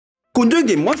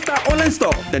Kunjungi Monsta Online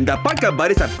Store dan dapatkan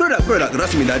barisan produk-produk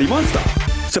rasmi dari Monsta.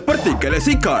 Seperti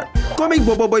Galaxy Card, komik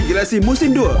BoBoiBoy Galaxy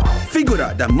Musim 2,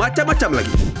 FGURA dan macam-macam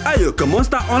lagi. Ayo ke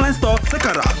Monsta Online Store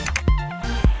sekarang.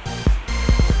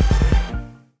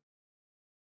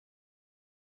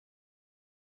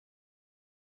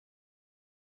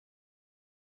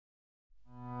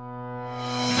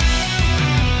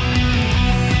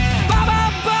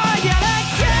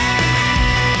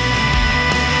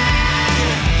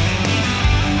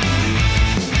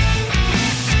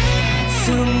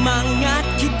 Semangat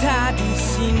kita di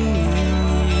sini,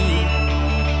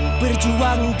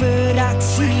 berjuang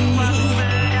beraksi,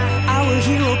 our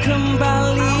hero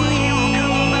kembali.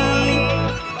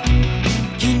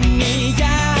 Kini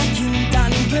yakin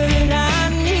dan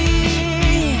berani,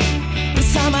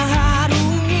 bersama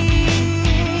harungi,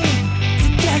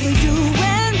 together you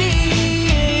and me,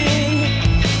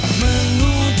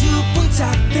 menuju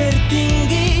puncak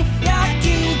tertinggi,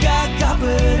 yakin gagah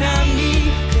berani.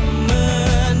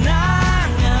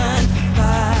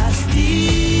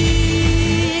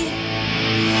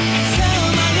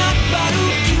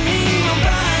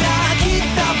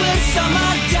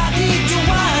 Bersama jadi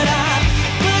juara,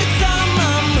 bersama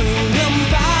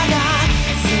mengembara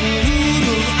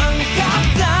seluruh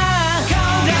angkatan.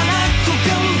 Kau dan aku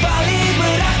kembali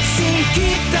beraksi,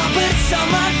 kita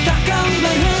bersama takkan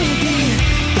berhenti.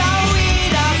 Kau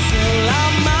tidak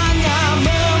selamanya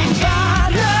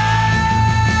membara.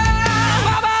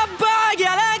 BoBoiBoy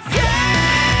Galaxy.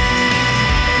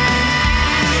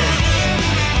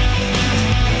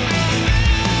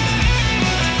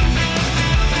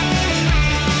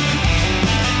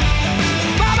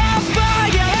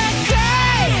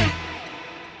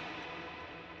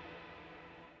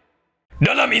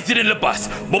 Dalam insiden lepas,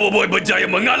 BoBoiBoy berjaya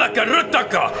mengalahkan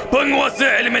Retak'ka,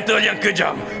 penguasa elemental yang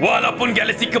kejam. Walaupun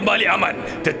galaksi kembali aman,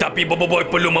 tetapi BoBoiBoy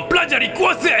perlu mempelajari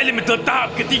kuasa elemental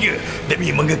tahap ke-3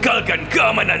 demi mengekalkan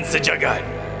keamanan sejagat.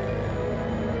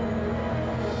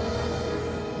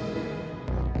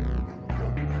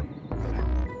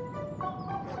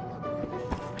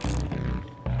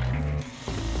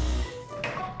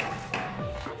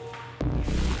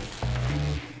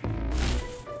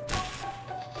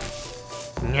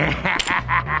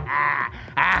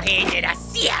 Akhirnya dah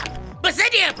siap.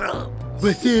 Bersedia, bro?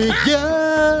 Bersedia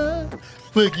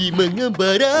pergi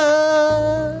mengembara.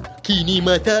 Kini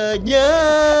matanya.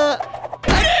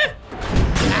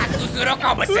 Aku suruh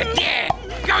kau bersedia.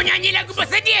 Kau nyanyi lagu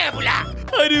bersedia pula.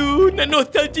 Aduh, nak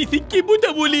nostalgia sikit pun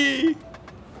tak boleh.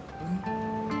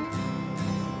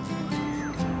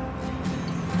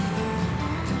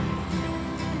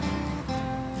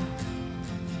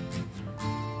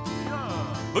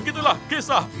 Begitulah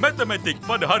kisah matematik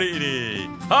pada hari ini.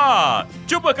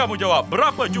 Cuba kamu jawab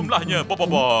berapa jumlahnya,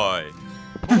 BoBoiBoy?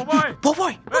 BoBoiBoy!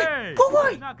 BoBoiBoy! Hey,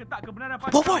 BoBoiBoy! nak ke tak kebenaran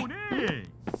pada BoBoiBoy! kamu ni?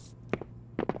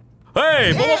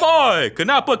 Hei, BoBoiBoy!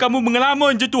 Kenapa kamu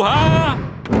mengelamun je tu,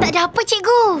 Tak ada apa,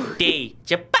 cikgu. Day,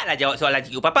 cepatlah jawab soalan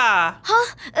cikgu Papa.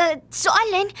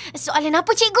 Soalan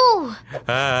apa, cikgu?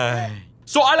 Hai,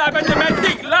 soalan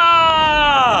matematik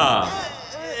lah!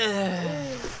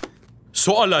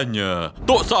 Soalannya,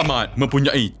 Tok Samad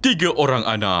mempunyai 3 orang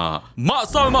anak. Mak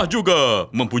Salmah juga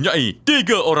mempunyai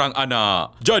 3 orang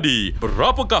anak. Jadi,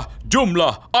 berapakah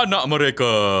jumlah anak mereka?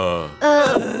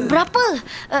 Berapa?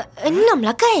 6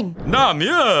 lah kan? 6,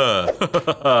 ya?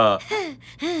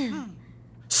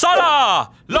 Salah!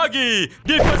 Lagi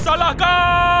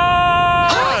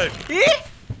dipersalahkan!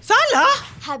 Salah?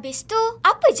 Habis tu,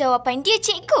 apa jawapan dia,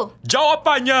 cikgu?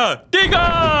 Jawapannya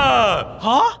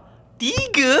 3!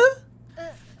 3?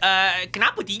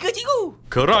 Kenapa 3, cikgu?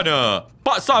 Kerana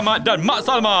Pak Samad dan Mak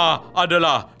Salma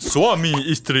adalah suami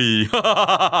isteri.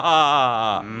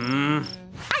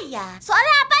 Ayah,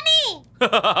 soalan apa ni?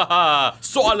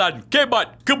 Soalan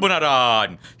kebat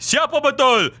kebenaran. Siapa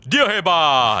betul, dia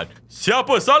hebat.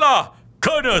 Siapa salah,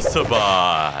 kena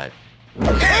sebat.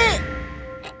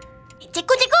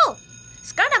 Cikgu.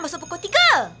 Sekarang dah masuk pukul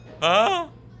 3.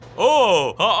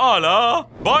 Oh, lah.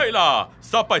 Baiklah.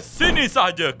 Sampai sini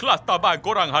sahaja kelas tabang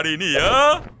korang hari ini,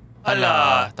 ya.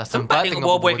 Alah, tak sempat tengok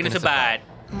BoBoiBoy kena sebat.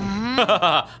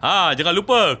 Jangan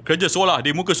lupa kerja solah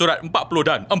di muka surat 40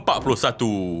 dan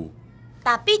 41.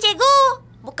 Tapi, cikgu,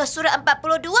 muka surat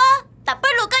 42 tak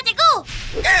perlu kan, cikgu?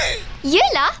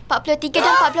 Yelah, 43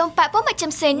 dan 44 pun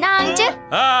macam senang je.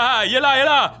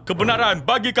 Yelah. Kebenaran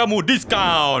bagi kamu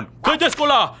diskaun. Kerja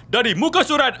sekolah dari muka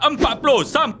surat 40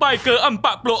 sampai ke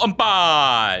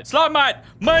 44. Selamat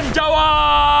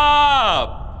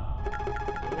menjawab.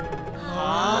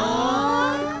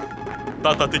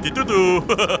 Tak tu.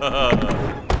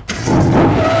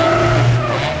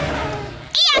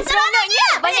 Iya, Seronoknya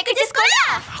banyak kerja sekolah.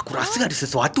 Aku rasa ada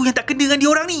sesuatu yang tak kena dengan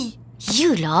diorang ni.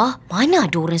 Yelah,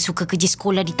 mana ada orang suka kerja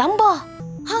sekolah ditambah?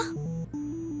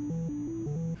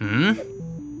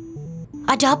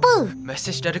 Ada apa?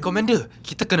 Mesej dari komander.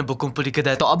 Kita kena berkumpul di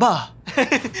kedai Tok Abah.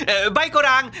 Baik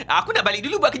korang, aku nak balik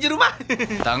dulu buat kerja rumah.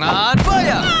 Tangan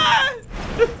bayang.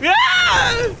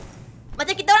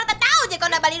 Macam kita orang tak tahu je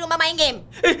kau nak balik rumah main game.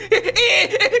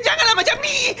 Janganlah macam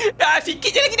ni.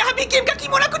 Sikit je lagi dah habis game kaki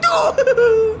mon aku tu.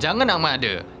 Jangan nak mat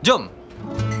ada. Jom.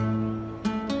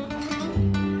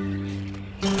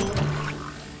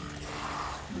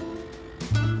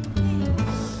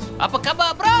 Apa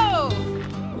khabar, bro?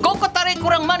 Kau tarik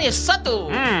kurang manis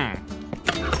satu.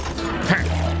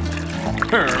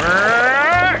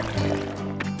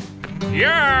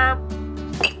 Ya.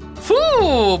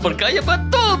 Bergaya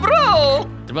betul, bro.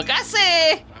 Terima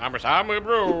kasih. Sama-sama,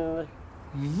 bro.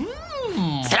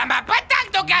 Selamat petang,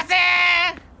 Tok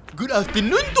Kasih. Good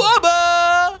afternoon, Tok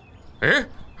Abah.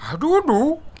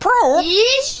 Aduh. Pro.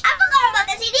 Ish, apa kau orang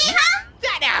datang sini, ha?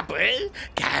 Tak ada apa.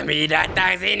 Kami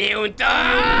datang sini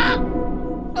untuk...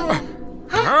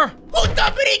 Untuk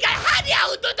berikan hadiah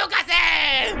untuk Tok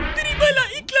Kasih. Terimalah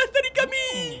ikhlas dari kami.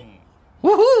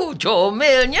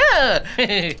 Comelnya.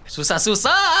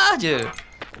 Susah-susah je.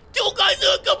 Tok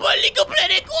Kasih kembali ke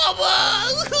planet ku,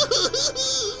 Abang.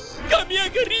 Kami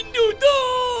akan rindu,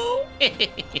 Tok.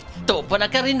 Tok pun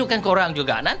akan rindukan korang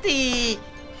juga nanti.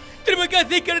 Terima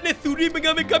kasih kerana suri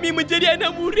mengambil kami menjadi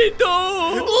anak murid,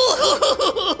 Tok.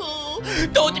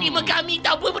 Tok terima kami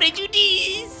tanpa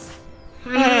prejudis.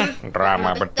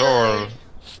 Drama betul.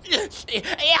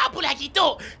 Apa lagi,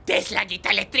 Tok? Tes lagi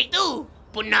gitar elektrik tu.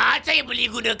 Penat saya beli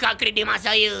guna kad kredit mak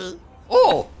saya.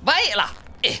 Oh, baiklah.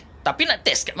 Tapi nak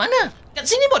test kat mana? Kat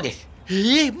sini boleh?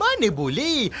 Mana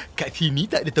boleh? Kat sini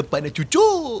tak ada tempat nak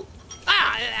cucuk.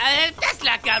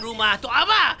 Teslah kat rumah Tok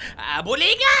Abah.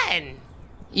 Boleh kan?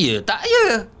 Ya, tak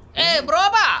ya. Bro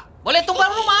Abah, boleh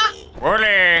tumpang rumah?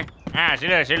 Boleh.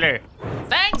 Sila.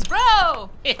 Thanks,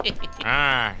 bro.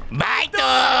 Bye,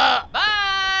 Tok.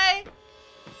 Bye.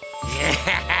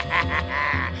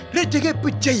 Dan jangan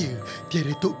percaya,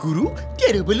 tiada Tok Guru,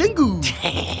 tiada belenggu.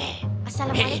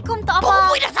 Assalamualaikum, Tok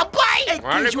Abah. BoBoiBoy dah sampai.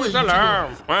 Waalaikumsalam.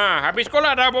 Habis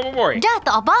sekolah dah, BoBoiBoy? Dah,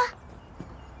 Tok Abah?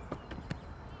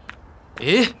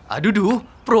 Aduh,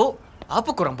 Pro.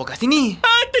 Apa korang buat kat sini?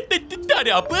 Tak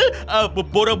ada apa.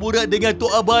 Berborak-borak dengan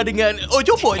Tok Abah dengan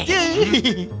Ojopot je.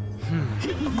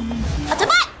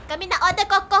 Cepat! Kami nak order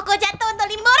koko jatuh untuk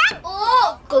 5 orang.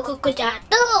 Oh, koko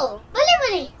jatuh.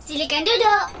 Boleh. Silakan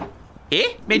duduk.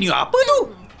 Menu apa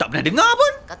tu? Tak pernah dengar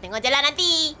pun. Kau tengok je lah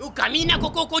nanti. Kami nak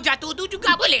koko jatuh tu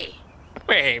juga boleh.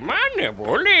 Mana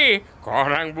boleh.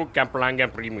 Korang bukan pelanggan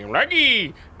premium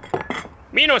lagi.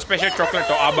 Minum special coklat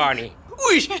Tok Abah ni.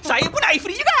 Uish, saya pun nak air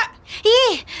free juga.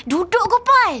 Duduk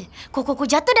Gopal. Koko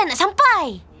jatuh dah nak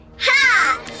sampai.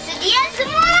 Sedia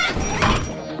semua?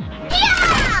 Ya!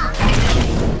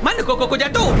 Mana koko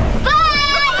jatuh?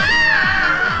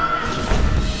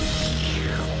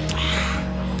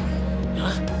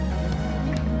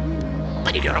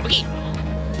 Mana dia orang pergi?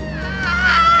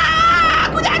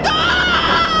 Aku jatuh!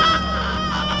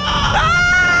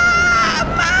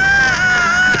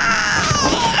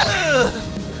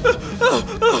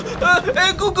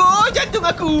 Gugur jantung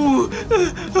aku.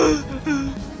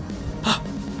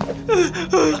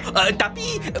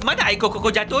 Tapi mana air koko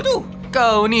jatuh tu?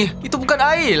 Kau ni, itu bukan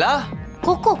air lah.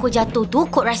 Koko jatuh tu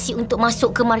kod rahsia untuk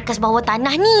masuk ke markas bawah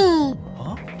tanah ni.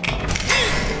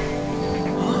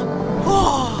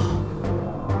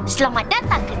 Selamat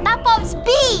datang ke Tapops B.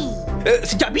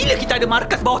 Sejak bila kita ada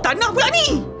markas bawah tanah pula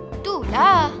ni?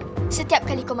 Itulah. Setiap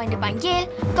kali komander panggil,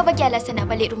 kau bagi alasan nak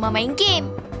balik rumah main game.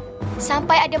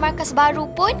 Sampai ada markas baru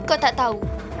pun kau tak tahu.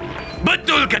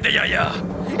 Betul kata Yaya.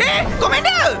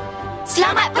 Komander!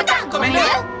 Selamat petang,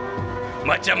 komander.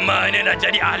 Macam mana nak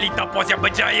jadi ahli tapos yang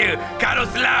berjaya kalau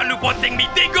selalu poteng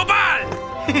meeting, Gopal?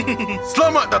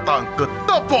 Selamat datang ke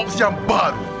Tapops yang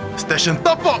baru. Stesen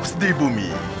Tapops di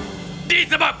bumi.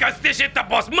 Disebabkan stesen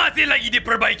tapos masih lagi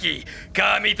diperbaiki,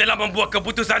 kami telah membuat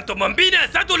keputusan untuk membina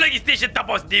satu lagi stesen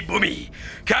tapos di bumi.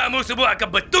 Kamu semua akan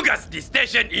bertugas di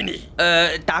stesen ini.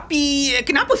 Tapi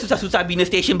kenapa susah-susah bina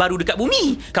stesen baru dekat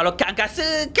bumi? Kalau kat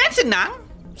angkasa kan senang.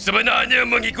 Sebenarnya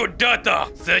mengikut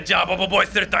data, sejak BoBoiBoy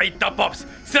sertai Tapops,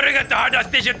 serangan terhadap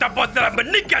stesen Tapops telah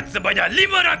meningkat sebanyak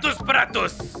 500%.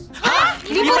 500%?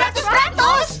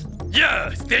 Ya,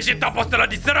 stesen Tapops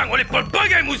telah diserang oleh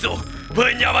pelbagai musuh.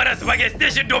 Penyamaran sebagai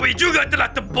stesen DURI juga telah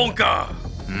terbongkar.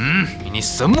 Ini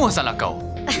semua salah kau.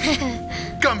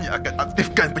 Kami akan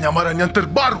aktifkan penyamaran yang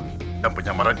terbaru. Dan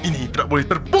penyamaran ini tidak boleh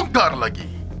terbongkar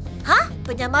lagi.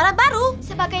 Penyamaran baru?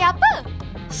 Sebagai apa?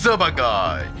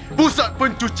 sebagai pusat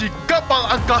pencuci kapal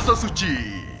angkasa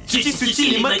suci.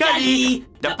 Cuci 5 kali,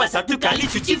 dapat 1 kali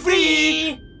cuci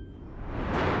free.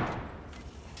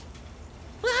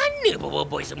 Mana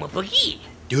BoBoiBoy semua pergi?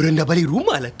 Diorang dah balik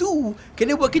rumah lah tu.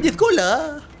 Kena buat kerja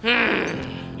sekolah.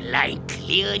 Line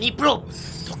clear ni, bro.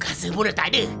 Tukasa pun dah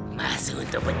tak ada. Masa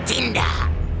untuk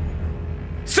bertindak.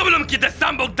 Sebelum kita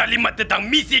sambung taklimat tentang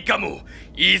misi kamu,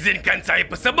 izinkan saya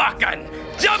persembahkan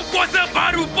jam kuasa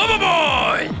baru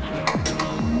BoBoiBoy.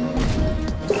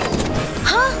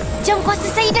 Hah? Jam kuasa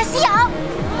saya dah siap?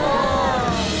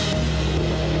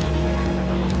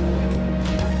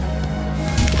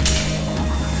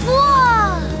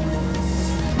 Wah!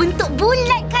 Bentuk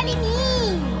bulat kali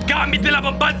ni. Kami telah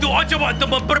membantu Ocobot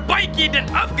untuk memperbaiki dan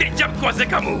upgrade jam kuasa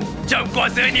kamu. Jam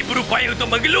kuasa ini berupaya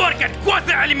untuk mengeluarkan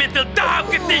kuasa elemental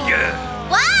tahap ke-3.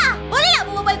 Wah! Bolehlah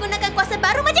BoBoiBoy gunakan kuasa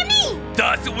baru macam ni?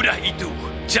 Tak semudah itu.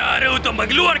 Cara untuk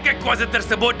mengeluarkan kuasa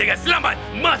tersebut dengan selamat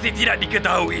masih tidak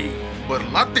diketahui.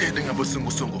 Berlatih dengan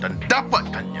bersungguh-sungguh dan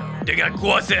dapatkannya. Dengan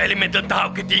kuasa elemental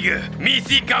tahap ke-3,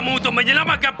 misi kamu untuk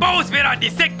menyelamatkan pausfera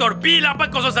di sektor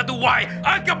B801Y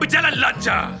akan berjalan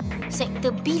lancar.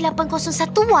 Sektor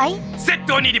B801Y?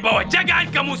 Sektor ni di bawah jagaan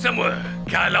kamu semua.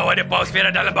 Kalau ada pausfera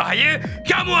dalam bahaya,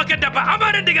 kamu akan dapat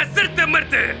amaran dengan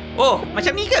serta-merta. Oh,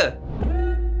 macam ni ke?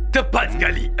 Tepat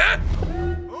sekali.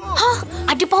 Hah?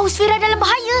 Ada pausfera dalam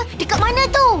bahaya? Dekat mana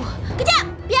tu? Kejap,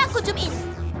 biar aku zoom in.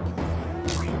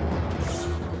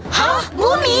 Hah?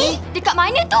 Bumi? Dekat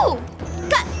mana tu?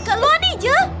 Kat luar ni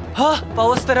je. Hah?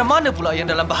 Pausfera mana pula yang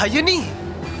dalam bahaya ni?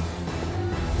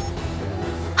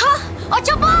 Hah?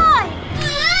 Ocobot!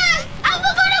 Apa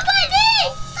kau nak buat ni?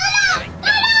 Tolong!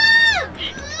 Tolong!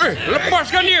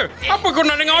 Lepaskan dia. Apa kau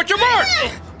nak dengan Ocobot?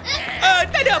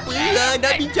 Tak ada apa.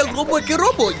 Nak bincang robot ke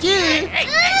robot je.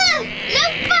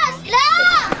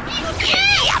 Lepaslah!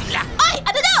 Diamlah. Oi,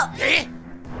 duduk!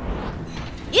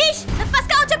 Ish,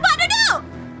 lepaskan Ocobot duduk!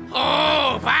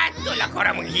 Oh, patutlah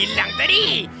korang menghilang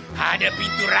tadi. Ada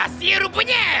pintu rahsia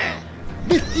rupanya.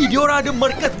 Mesti diorang ada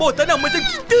markas bawah tanah macam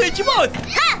kita, Cik Bos.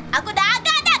 Ha! Aku dah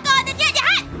agak dah kau ada dia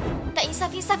jahat! Tak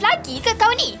insaf-insaf lagi ke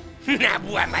kau ni? Nak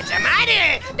buat macam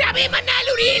mana? Dah memang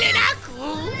naluri hilang aku.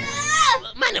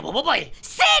 Mana BoBoiBoy?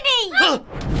 Sini! Huh?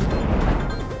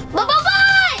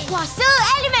 BoBoiBoy! Kuasa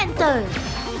elemental.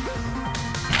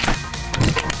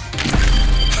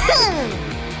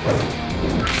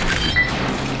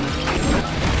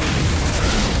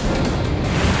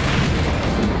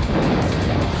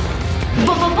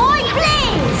 BoBoiBoy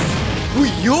Place.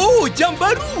 Wuyo, jam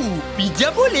baru. Pinjam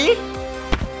boleh?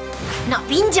 Nak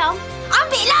pinjam?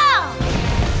 Ambillah.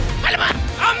 Alamak,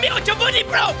 ambil Ocobot ni,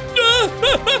 bro.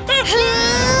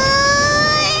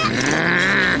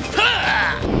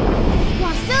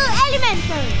 Kuasa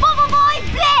elemental. BoBoiBoy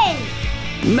Place.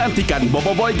 Nantikan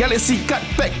BoBoiBoy Galaxy Card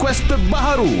Pack Quest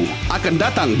terbaru akan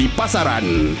datang di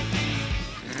pasaran.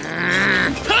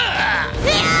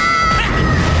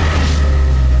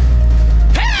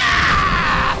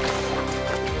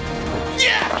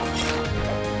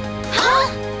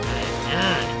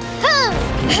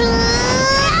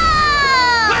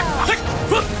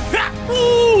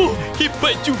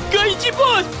 Hebat juga, Cik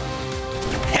Bos.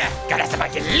 Kau dah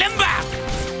semakin lembab.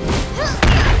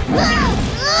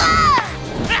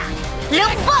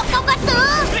 Lembab kau kata?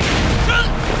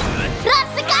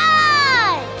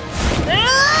 Rasakan!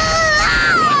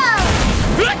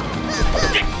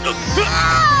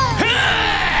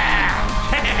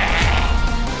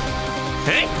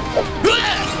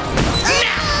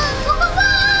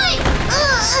 BoBoiBoy!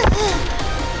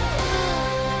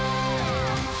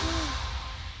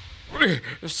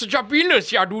 Sejak bila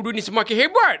si Adudu ni semakin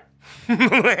hebat?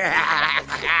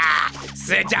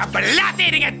 Sejak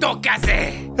berlatih dengan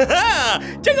Tokase.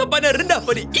 Jangan pandang rendah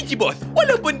pada Ichi Bos,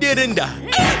 walaupun dia rendah.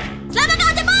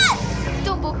 Selamatkan Ocobot!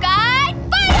 Tumbukan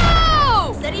baru!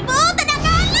 1000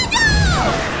 tendangan laju!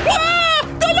 Wah,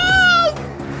 tolong!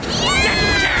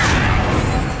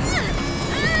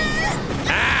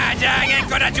 Jangan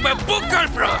kau nak cuba pukul,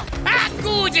 bro.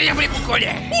 Aku je yang boleh pukul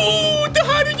dia.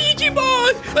 Terharunya Ichi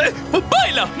Bos.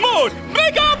 Baiklah, mode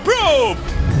Mega Probe.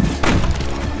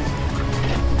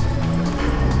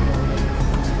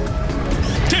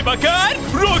 Tembakan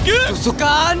roket.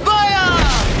 Tusukan bayar.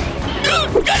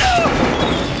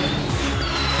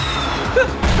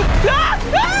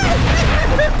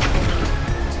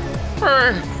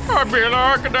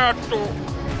 Ambillah ke Datuk.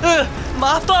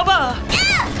 Maaf tu, Abah.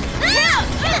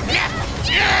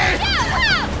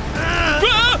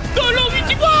 Tolong,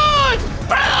 Ichi Bos.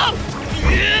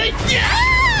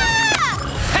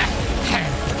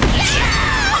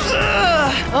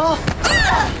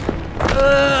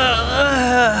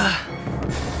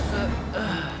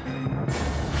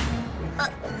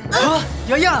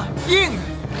 Ya, Ying.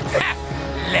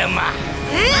 Lemah.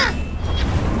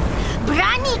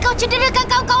 Berani kau cederakan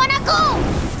kawan-kawan aku.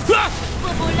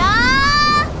 Berbola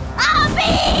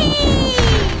api.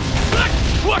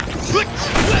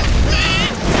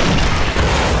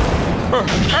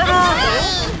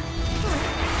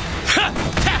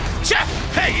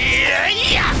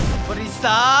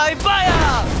 Perisai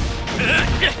bayar.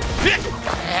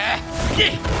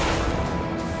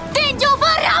 Tinju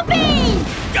berapi.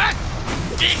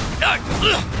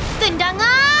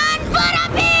 Tendangan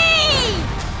berapi.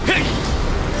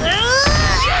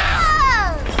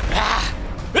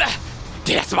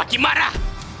 Dia semakin marah.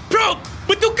 Bro,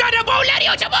 bertukar dah bau lari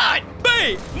cepat.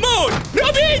 Baik, Moon,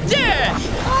 Robin je.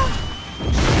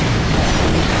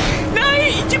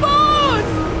 Naik, Jibon.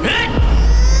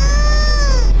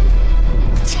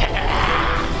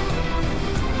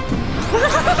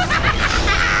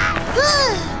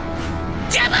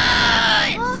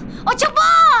 Cepat!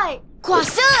 Ochoboy!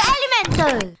 Kuasa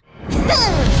Elemental.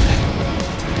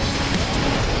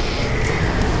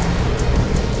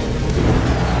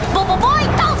 BoBoiBoy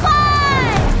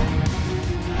Taufan.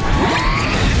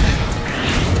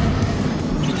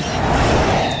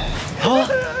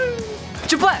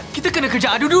 Cepat, kita kena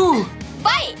kejar Adudu.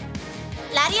 Baik.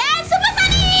 Larian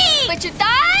supersonik.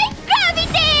 Pecutai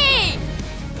graviti.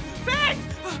 Fan!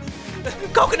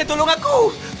 Kau kena tolong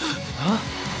aku.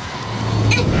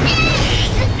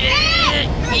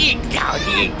 Kau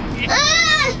ni.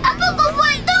 Apa kau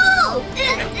buat tu?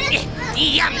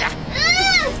 Diamlah.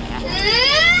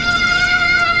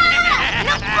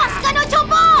 Lepaskan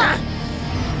Ochoboy.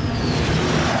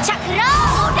 Cakra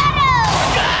udara.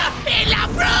 Elah,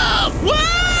 bro!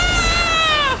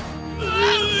 Wah!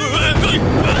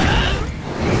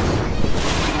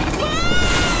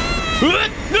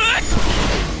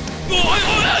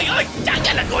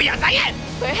 Janganlah goyang sangat!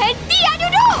 Berhenti,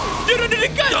 Adudu. Dia ada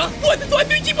dekat. Buat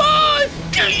sesuatu, Jibon.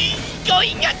 Kau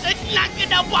ingat senang ke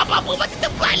nak buat apa-apa masa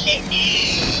terbalik ni?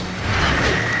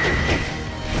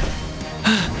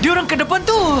 Dia orang ke depan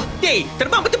tu. Hey,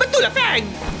 terbang betul-betul lah, Fang.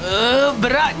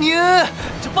 Beratnya.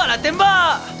 Cepatlah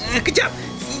tembak. Kejap.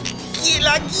 Sikit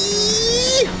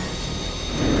lagi.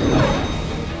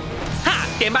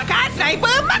 Tembakan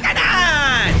sniper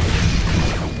makanan.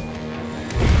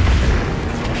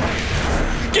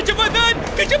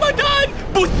 Kecepatan.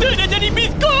 Booster dah jadi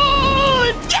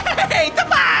biskut. Yeay,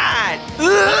 tepat.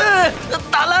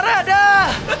 Tak larat dah.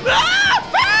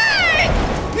 Fang!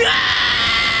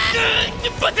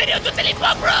 Bersedia untuk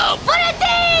telefon, bro!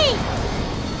 Berhenti.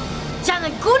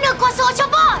 Jangan guna kuasa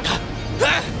Ochoboy.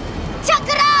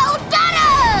 Cakra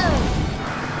udara.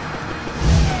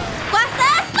 Kuasa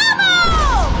selama.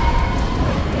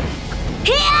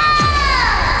 Hiya!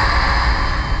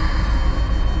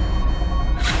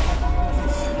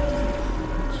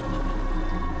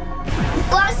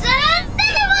 Kuasa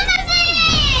teleportasi.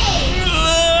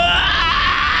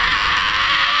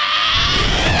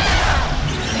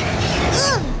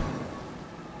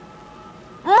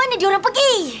 Mana diorang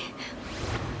pergi?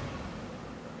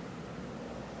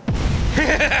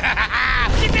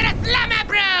 Kita dah selamat,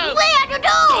 bro! Weh,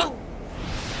 Adudu!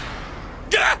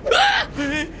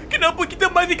 Kenapa kita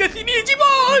masih kat sini,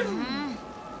 Jibon?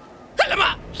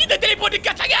 Alamak! Kita telefon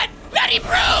dekat sangat! Lari,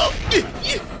 bro!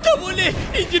 Tak boleh.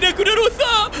 Enjin aku dah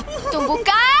rosak.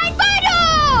 Tumbukan padu.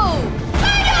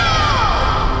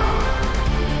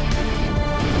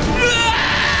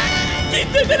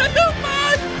 Kita dah nak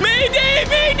lepas. Mayday!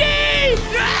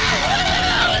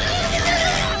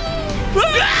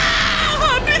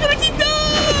 Habis sama kita.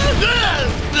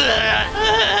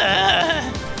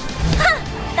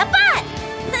 Dapat!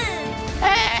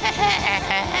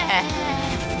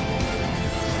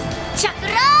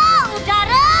 Cakra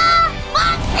udara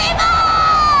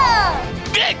maksimum!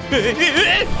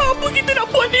 Apa kita nak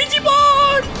buat ni,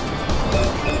 Jibon?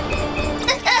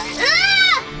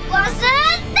 Kuasa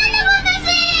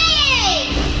teleportasi!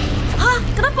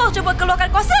 Kenapa cuba keluarkan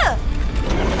kuasa?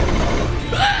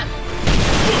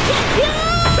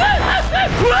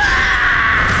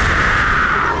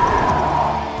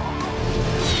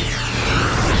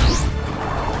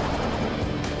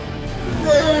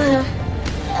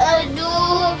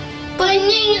 Aduh,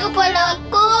 pening kepala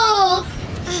aku.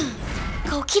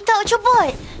 Kau kita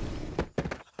Ochoboy.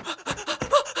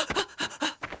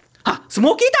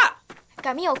 Semua okey tak?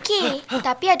 Kami okey.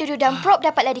 Tapi Adudu dan Prop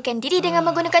dapat larikan diri dengan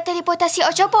menggunakan teleportasi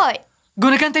Ochoboy.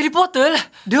 Gunakan teleporter?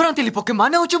 Dia orang teleport ke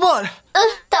mana, Ochoboy?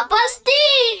 Tak pasti.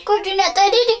 Koordinat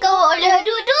tadi dikawal oleh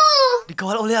Adudu.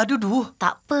 Dikawal oleh Adudu?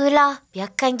 Tak apalah.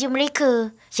 Biarkan je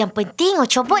mereka. Yang penting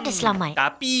Ochoboy dah selamat.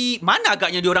 Tapi mana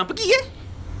agaknya diorang pergi,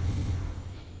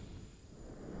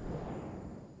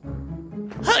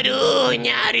 Aduh,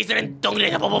 nyaris rentung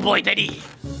dengan BoBoiBoy tadi.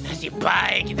 Nasib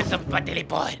baik kita sempat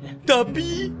teleport.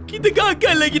 Tapi kita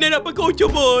gagal lagi nak dapat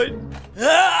Ocobot.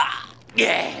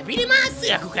 Bila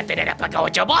masa aku kata dah dapat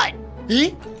Ocobot?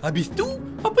 Habis tu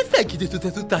apa pasal kita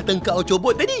susah-susah tangkap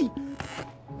Ocobot tadi?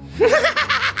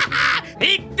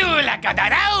 Itulah kau tak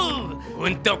tahu.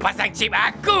 Untuk pasang chip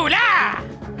akulah.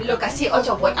 Lokasi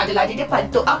Ocobot adalah di depan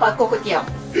Tok Abah Kokotiam.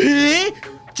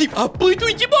 Chip apa tu,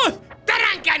 Encik Bos?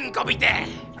 Terangkan, komputer.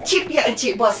 Chip yang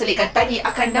Encik Bos selitkan tadi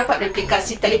akan dapat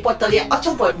replikasi teleporter yang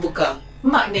Ocobot buka.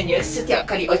 Maknanya setiap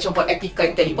kali Ocobot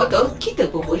aktifkan teleporter, kita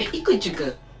pun boleh ikut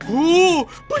juga. Oh,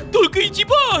 betul ke, Encik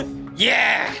Bos?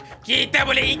 Ya, kita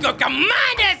boleh ikut ke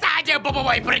mana sahaja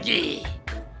BoBoiBoy pergi.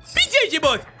 Pijak, Encik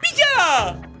Bos,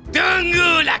 pijak!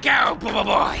 Tunggulah kau,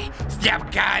 BoBoiBoy. Setiap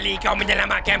kali kau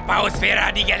menyelamatkan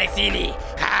pausfera di galaksi ini,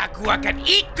 aku akan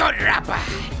ikut rapat.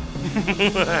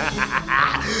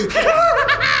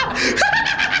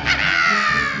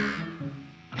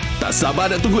 Tak sabar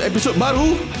nak tunggu episod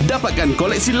baru? Dapatkan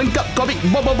koleksi lengkap komik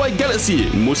BoBoiBoy Galaxy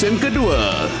musim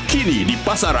kedua. Kini di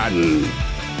pasaran.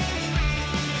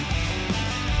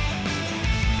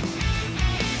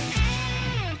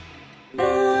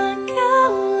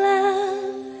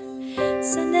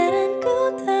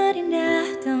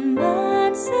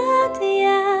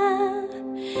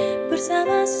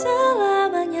 Bersama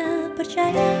selamanya,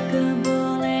 percaya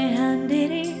kebolehan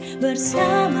diri.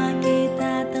 Bersama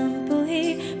kita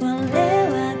tempuhi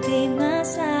melewati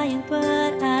masa yang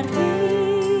berarti.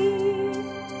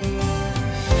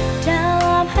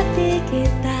 Dalam hati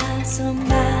kita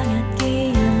semangat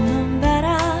kian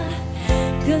membara.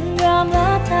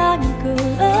 Genggamlah tanganku,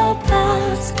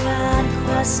 lepaskan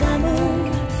kuasamu.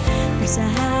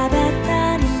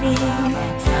 Persahabatan ini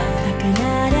takkan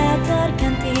ada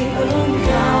terganti.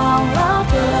 Engkaulah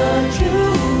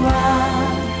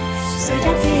pejuang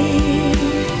sejati.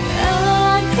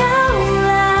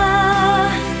 Engkaulah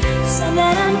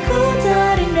sandaranku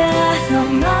terindah,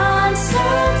 teman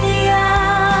setia.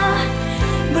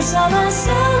 Bersama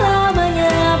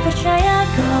selamanya, percaya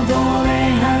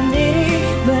kebolehan diri.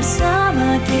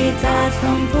 Bersama kita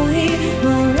tempuhi